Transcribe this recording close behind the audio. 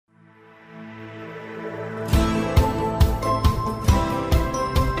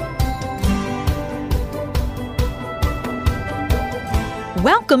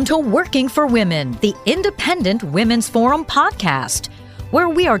Welcome to Working for Women, the Independent Women's Forum podcast, where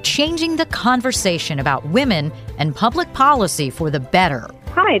we are changing the conversation about women and public policy for the better.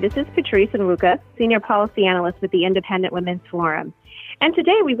 Hi, this is Patrice Nwuka, Senior Policy Analyst with the Independent Women's Forum. And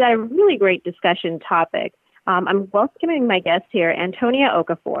today we've got a really great discussion topic. I'm welcoming my guest here, Antonia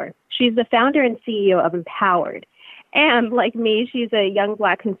Okafor. She's the founder and CEO of Empowered. And like me, she's a young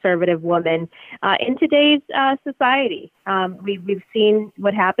Black conservative woman in today's society. We've seen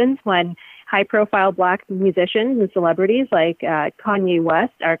what happens when high-profile Black musicians and celebrities like Kanye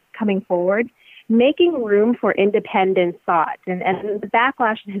West are coming forward, making room for independent thought, and the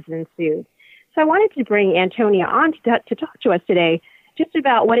backlash that has ensued. So I wanted to bring Antonia on to talk to us today just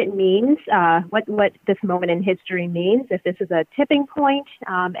about what it means, what this moment in history means, if this is a tipping point,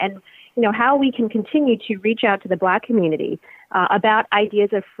 and how we can continue to reach out to the Black community about ideas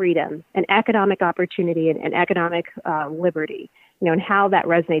of freedom and economic opportunity and economic liberty, and how that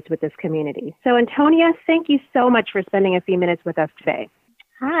resonates with this community. So, Antonia, thank you so much for spending a few minutes with us today.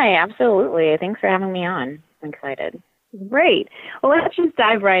 Hi, absolutely. Thanks for having me on. I'm excited. Great. Well, let's just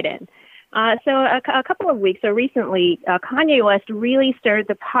dive right in. So a couple of weeks, recently, Kanye West really stirred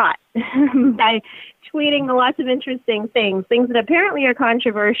the pot by tweeting lots of interesting things that apparently are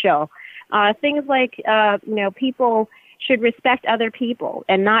controversial. Things like, people should respect other people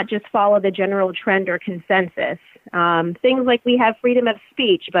and not just follow the general trend or consensus. Things like we have freedom of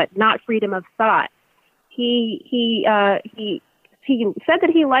speech, but not freedom of thought. He said that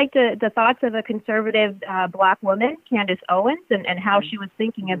he liked the thoughts of a conservative Black woman, Candace Owens, and how she was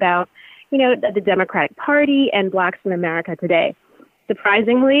thinking about, the Democratic Party and Blacks in America today.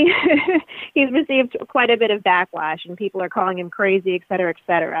 Surprisingly, he's received quite a bit of backlash, and people are calling him crazy, et cetera, et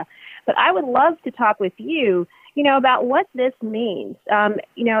cetera. But I would love to talk with you, about what this means. What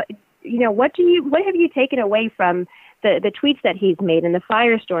have you taken away from the tweets that he's made and the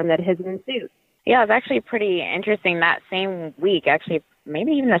firestorm that has ensued? Yeah, it was actually pretty interesting. That same week, actually,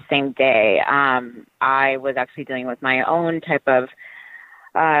 maybe even the same day, I was actually dealing with my own type of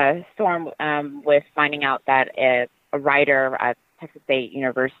storm with finding out that a writer at Texas State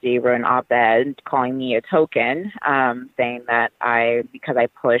University wrote an op-ed calling me a token, saying that because I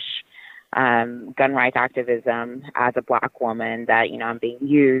push gun rights activism as a Black woman, that, I'm being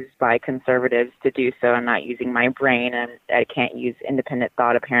used by conservatives to do so and not using my brain, and I can't use independent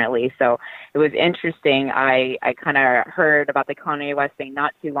thought apparently. So it was interesting. I kind of heard about the Kanye West thing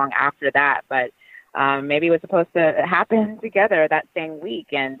not too long after that, but maybe it was supposed to happen together that same week.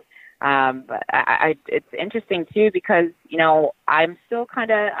 And but it's interesting too, because, I'm still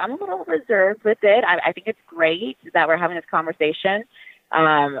I'm a little reserved with it. I think it's great that we're having this conversation.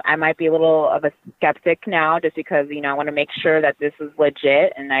 I might be a little of a skeptic now just because, I want to make sure that this is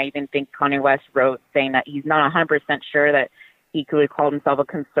legit. And I even think Kanye West wrote saying that he's not 100% sure that he could call himself a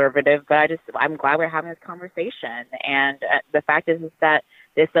conservative, but I'm glad we're having this conversation. And the fact is that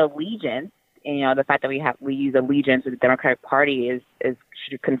this allegiance, the fact that we use allegiance with the Democratic Party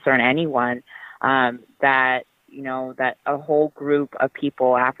should concern anyone, that a whole group of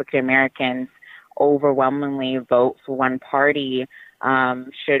people, African Americans, overwhelmingly vote for one party,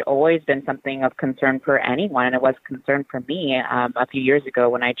 should always been something of concern for anyone. And it was concern for me a few years ago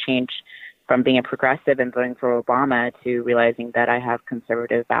when I changed from being a progressive and voting for Obama to realizing that I have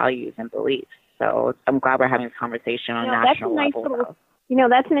conservative values and beliefs. So I'm glad we're having this conversation on a national level.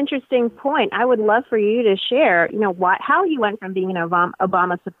 That's an interesting point. I would love for you to share, how you went from being an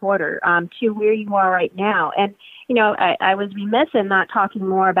Obama supporter to where you are right now. And, I was remiss in not talking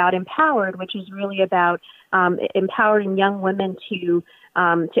more about Empowered, which is really about empowering young women to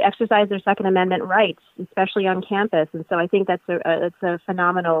exercise their Second Amendment rights, especially on campus. And so I think that's a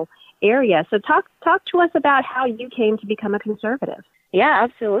phenomenal area. So talk to us about how you came to become a conservative. Yeah,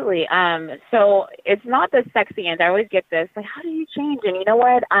 absolutely. So it's not the sexy end. I always get this, like, how do you change? And you know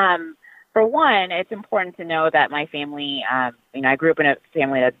what? For one, it's important to know that my family, I grew up in a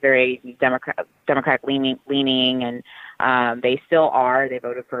family that's very Democratic leaning, and they still are. They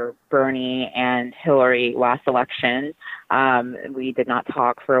voted for Bernie and Hillary last election. We did not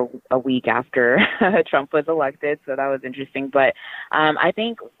talk for a week after Trump was elected, so that was interesting. But I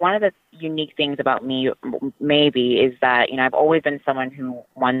think one of the unique things about me maybe is that, I've always been someone who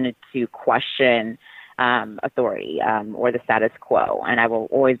wanted to question authority or the status quo. And I've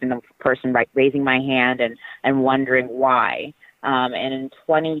always been the person raising my hand and wondering why. And in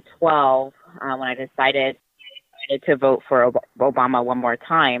 2012, when I decided to vote for Obama one more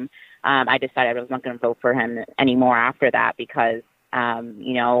time, I decided I was not going to vote for him anymore after that because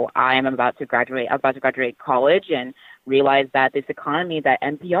I am about to graduate college and realized that this economy that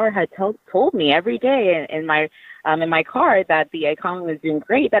NPR had told me every day in my car that the economy was doing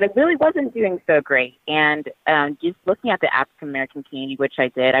great, that it really wasn't doing so great. And just looking at the African American community, which I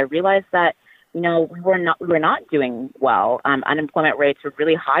did, I realized that we were not doing well. Unemployment rates were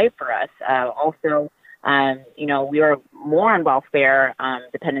really high for us. We were more on welfare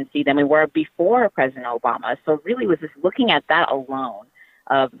dependency than we were before President Obama. So really was just looking at that alone,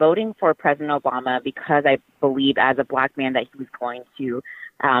 of voting for President Obama because I believe as a Black man that he was going to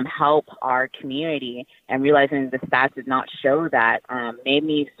help our community, and realizing the stats did not show that made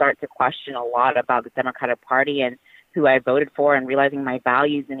me start to question a lot about the Democratic Party and who I voted for, and realizing my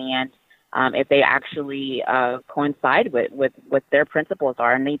values in the end, if they actually coincide with what their principles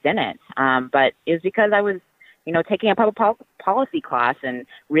are, and they didn't. But it was because I was, taking a public policy class and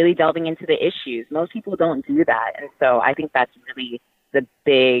really delving into the issues. Most people don't do that. And so I think that's really the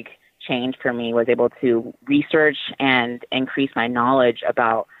big change for me, was able to research and increase my knowledge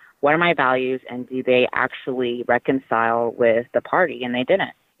about what are my values and do they actually reconcile with the party, and they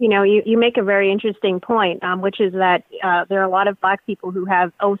didn't. You make a very interesting point, which is that there are a lot of Black people who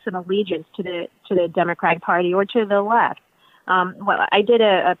have oaths of allegiance to the Democratic Party or to the left. I did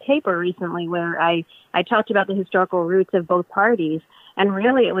a paper recently where I talked about the historical roots of both parties, and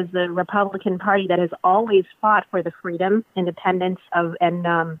really it was the Republican Party that has always fought for the freedom, independence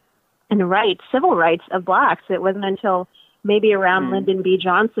and rights, civil rights of Blacks. It wasn't until maybe around Lyndon B.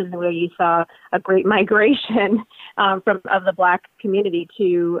 Johnson where you saw a great migration of the Black community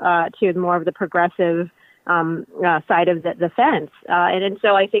to more of the progressive side of the fence. And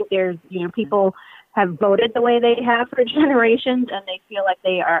so I think there's, people have voted the way they have for generations, and they feel like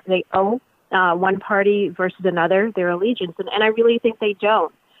they owe one party versus another their allegiance. And I really think they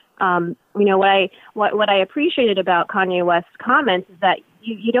don't. What I appreciated about Kanye West's comments is that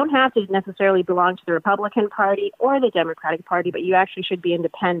you don't have to necessarily belong to the Republican Party or the Democratic Party, but you actually should be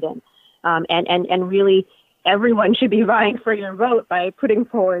independent. And really everyone should be vying for your vote by putting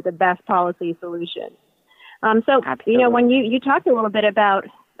forward the best policy solution. So, Absolutely. When you talked a little bit about,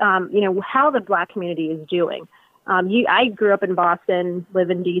 how the Black community is doing. I grew up in Boston, live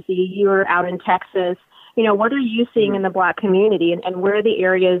in D.C., you were out in Texas. What are you seeing in the Black community, and where are the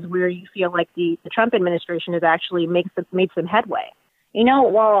areas where you feel like the Trump administration has actually made some headway?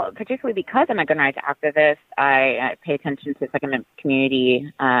 Well, particularly because I'm a gun rights activist, I pay attention to the Second Amendment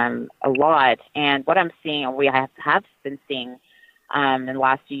community a lot. And what I'm seeing, and we have been seeing in the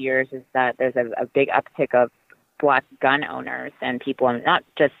last few years, is that there's a big uptick of Black gun owners and people not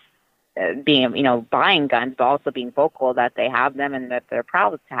just buying guns, but also being vocal that they have them and that they're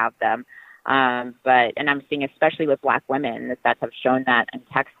proud to have them. And I'm seeing, especially with Black women, the stats have shown that in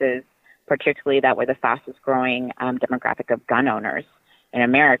Texas, particularly, that we're the fastest growing demographic of gun owners in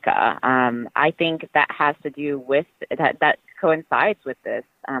America. I think that has to do with that coincides with this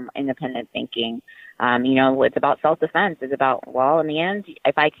independent thinking. It's about self-defense. It's about, in the end,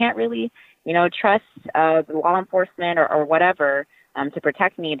 if I can't really, trust law enforcement or whatever to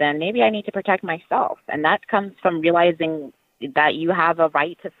protect me, then maybe I need to protect myself. And that comes from realizing that you have a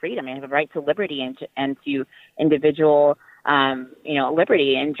right to freedom, you have a right to liberty and to individual,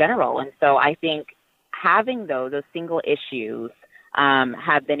 liberty in general. And so I think having those single issues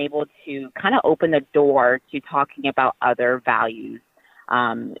have been able to kind of open the door to talking about other values,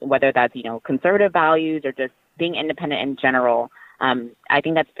 whether that's, conservative values or just being independent in general. I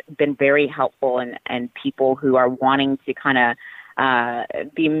think that's been very helpful in people who are wanting to kind of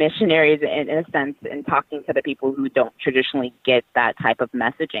be missionaries in a sense, in talking to the people who don't traditionally get that type of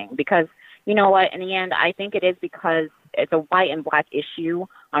messaging. Because you know what, in the end, I think it is because it's a white and Black issue.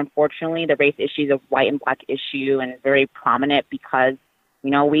 Unfortunately, the race issue is a white and Black issue, and very prominent because,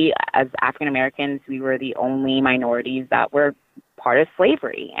 we as African Americans, we were the only minorities that were part of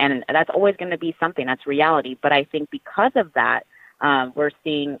slavery. And that's always going to be something, that's reality. But I think because of that, we're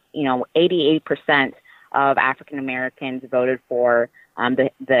seeing, 88% of African Americans voted for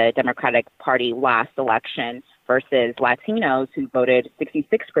the Democratic Party last election versus Latinos who voted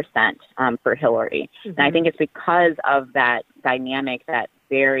 66% for Hillary. Mm-hmm. And I think it's because of that dynamic, that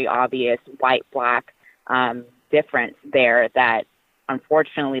very obvious white-Black difference there, that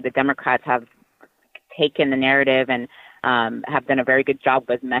unfortunately the Democrats have taken the narrative and have done a very good job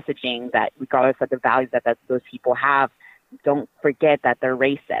with messaging that regardless of the values that those people have, don't forget that they're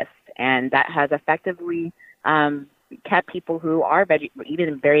racist. And that has effectively kept people who are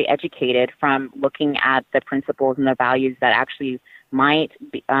even very educated from looking at the principles and the values that actually might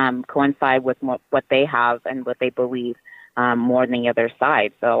coincide with what they have and what they believe. more than the other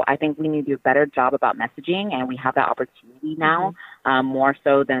side. So I think we need to do a better job about messaging, and we have that opportunity now, more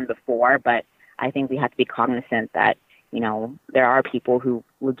so than before. But I think we have to be cognizant that, there are people who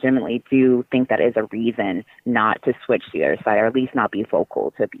legitimately do think that is a reason not to switch to the other side, or at least not be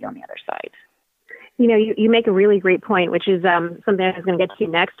vocal to be on the other side. You make a really great point, which is something I was going to get to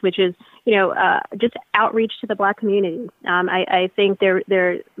next, which is, just outreach to the Black community. I think there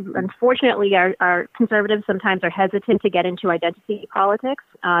unfortunately, our conservatives sometimes are hesitant to get into identity politics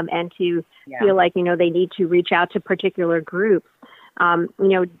and to feel like, they need to reach out to particular groups.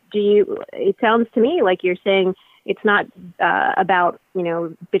 It sounds to me like you're saying it's not about,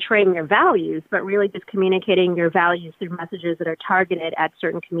 betraying your values, but really just communicating your values through messages that are targeted at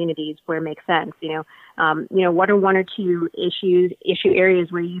certain communities where it makes sense. What are one or two issue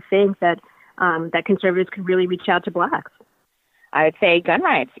areas where you think that that conservatives could really reach out to Blacks? I would say gun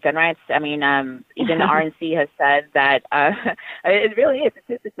rights. I mean, even the RNC has said that it really is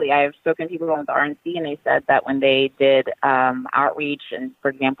statistically. I've spoken to people on the RNC, and they said that when they did outreach, and for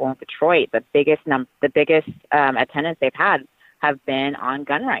example in Detroit, the biggest attendance they've had have been on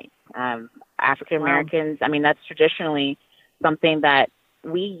gun rights. African Americans. Wow. I mean, that's traditionally something that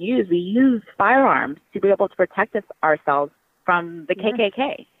we use. We use firearms to be able to protect ourselves from the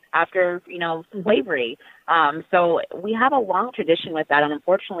KKK. After, slavery. So we have a long tradition with that. And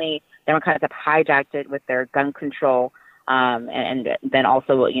unfortunately, Democrats have hijacked it with their gun control and then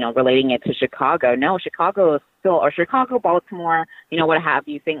also, relating it to Chicago. No, Chicago is still, or Chicago, Baltimore, what have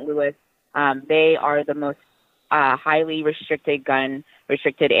you, St. Louis, they are the most highly gun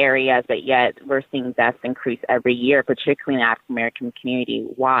restricted areas, but yet we're seeing deaths increase every year, particularly in the African American community.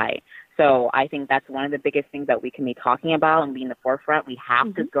 Why? So I think that's one of the biggest things that we can be talking about and be in the forefront. We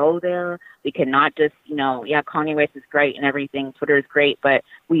have to go there. We cannot just, Kanye West is great and everything. Twitter is great, but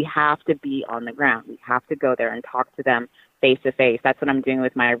we have to be on the ground. We have to go there and talk to them face to face. That's what I'm doing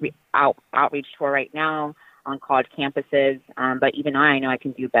with my outreach tour right now on college campuses. But even I know I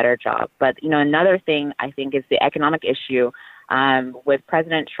can do a better job. But, another thing I think is the economic issue. With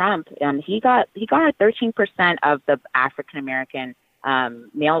President Trump, he got 13% of the African American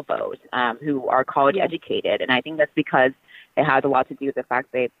male vote who are college educated. And I think that's because it has a lot to do with the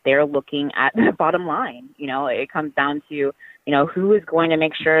fact that they're looking at the bottom line. It comes down to, who is going to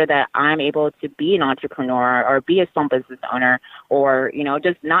make sure that I'm able to be an entrepreneur or be a small business owner or,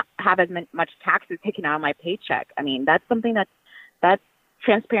 just not have as much taxes taken out of my paycheck. I mean, that's something that's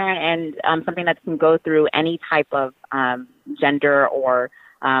transparent and something that can go through any type of gender or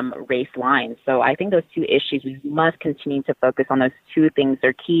race lines. So I think those two issues, we must continue to focus on those two things.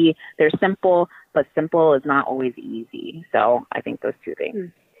 They're key. They're simple, but simple is not always easy. So I think those two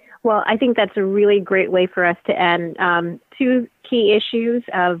things. Well, I think that's a really great way for us to end. Two key issues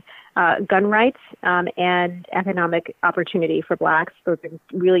of gun rights and economic opportunity for Blacks. Those are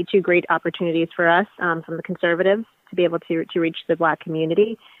really two great opportunities for us from the conservatives to be able to reach the Black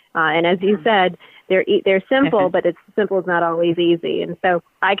community. And as you said, they're simple, but simple is not always easy. And so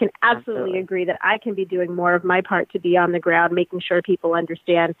I can absolutely agree that I can be doing more of my part to be on the ground, making sure people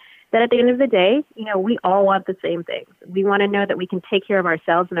understand that at the end of the day, we all want the same things. We want to know that we can take care of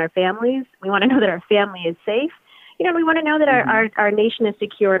ourselves and our families. We want to know that our family is safe. We want to know that our nation is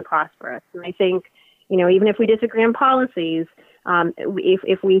secure and prosperous. And I think, even if we disagree on policies,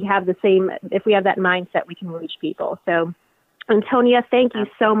 if we have that mindset, we can reach people. So, Antonia, thank you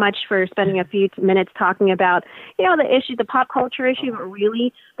so much for spending a few minutes talking about, the issue, the pop culture issue, but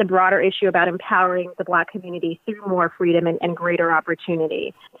really the broader issue about empowering the Black community through more freedom and greater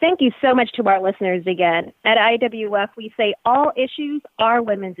opportunity. Thank you so much to our listeners again. At IWF, we say all issues are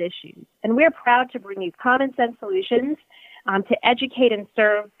women's issues, and we're proud to bring you common sense solutions to educate and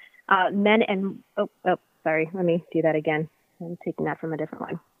serve men and, sorry, let me do that again. I'm taking that from a different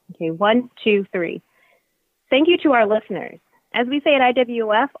one. Okay, 1, 2, 3. Thank you to our listeners. As we say at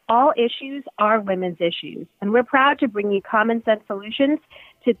IWF, all issues are women's issues, and we're proud to bring you common sense solutions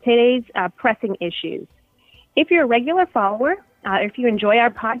to today's pressing issues. If you're a regular follower, if you enjoy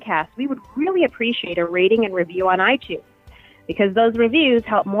our podcast, we would really appreciate a rating and review on iTunes because those reviews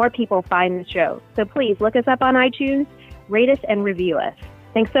help more people find the show. So please look us up on iTunes, rate us, and review us.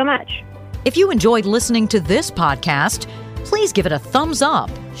 Thanks so much. If you enjoyed listening to this podcast, please give it a thumbs up,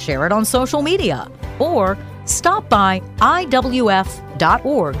 share it on social media, or stop by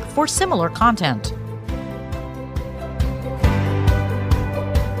IWF.org for similar content.